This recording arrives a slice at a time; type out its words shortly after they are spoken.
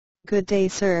Good day,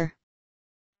 sir.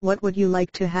 What would you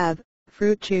like to have?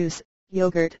 Fruit juice,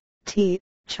 yogurt, tea,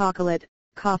 chocolate,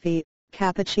 coffee,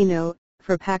 cappuccino,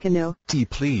 frappuccino? Tea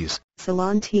please.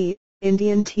 Ceylon tea,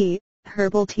 Indian tea,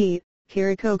 herbal tea,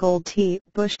 Kiriko gold tea,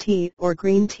 bush tea or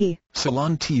green tea?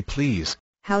 Ceylon tea please.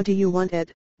 How do you want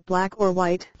it? Black or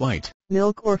white? White.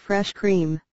 Milk or fresh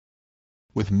cream?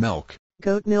 With milk.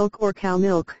 Goat milk or cow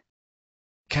milk?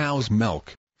 Cow's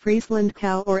milk. Friesland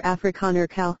cow or Afrikaner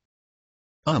cow?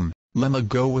 Lemma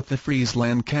go with the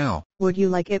Friesland cow. Would you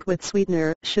like it with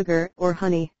sweetener, sugar or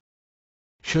honey?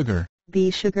 Sugar.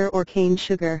 Bee sugar or cane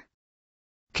sugar?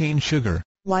 Cane sugar.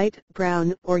 White,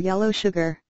 brown or yellow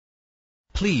sugar?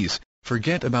 Please,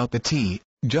 forget about the tea,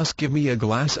 just give me a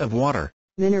glass of water.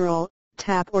 Mineral,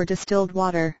 tap or distilled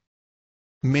water?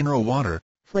 Mineral water.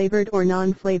 Flavored or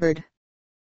non-flavored?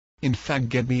 In fact,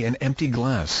 get me an empty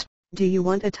glass. Do you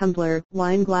want a tumbler,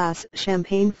 wine glass,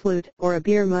 champagne flute or a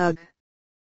beer mug?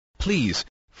 Please,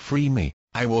 free me,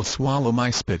 I will swallow my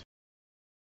spit.